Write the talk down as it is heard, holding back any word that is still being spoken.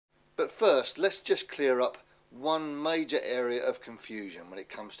But first, let's just clear up one major area of confusion when it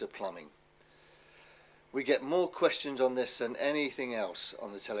comes to plumbing. We get more questions on this than anything else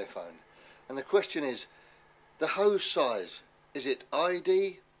on the telephone. And the question is, the hose size, is it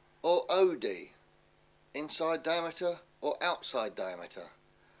ID or OD? Inside diameter or outside diameter?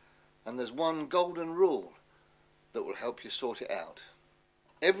 And there's one golden rule that will help you sort it out.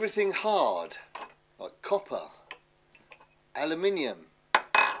 Everything hard, like copper, aluminium,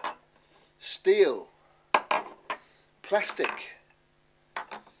 steel, plastic,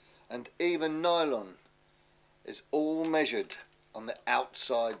 and even nylon is all measured on the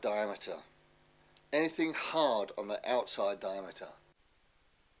outside diameter. Anything hard on the outside diameter.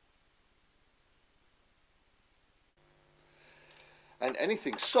 And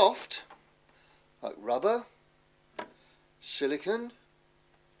anything soft, like rubber, silicone,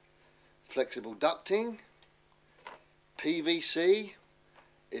 flexible ducting, PVC,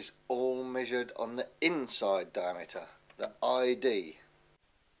 is all measured on the inside diameter, the ID.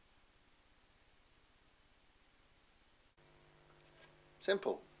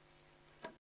 Simple.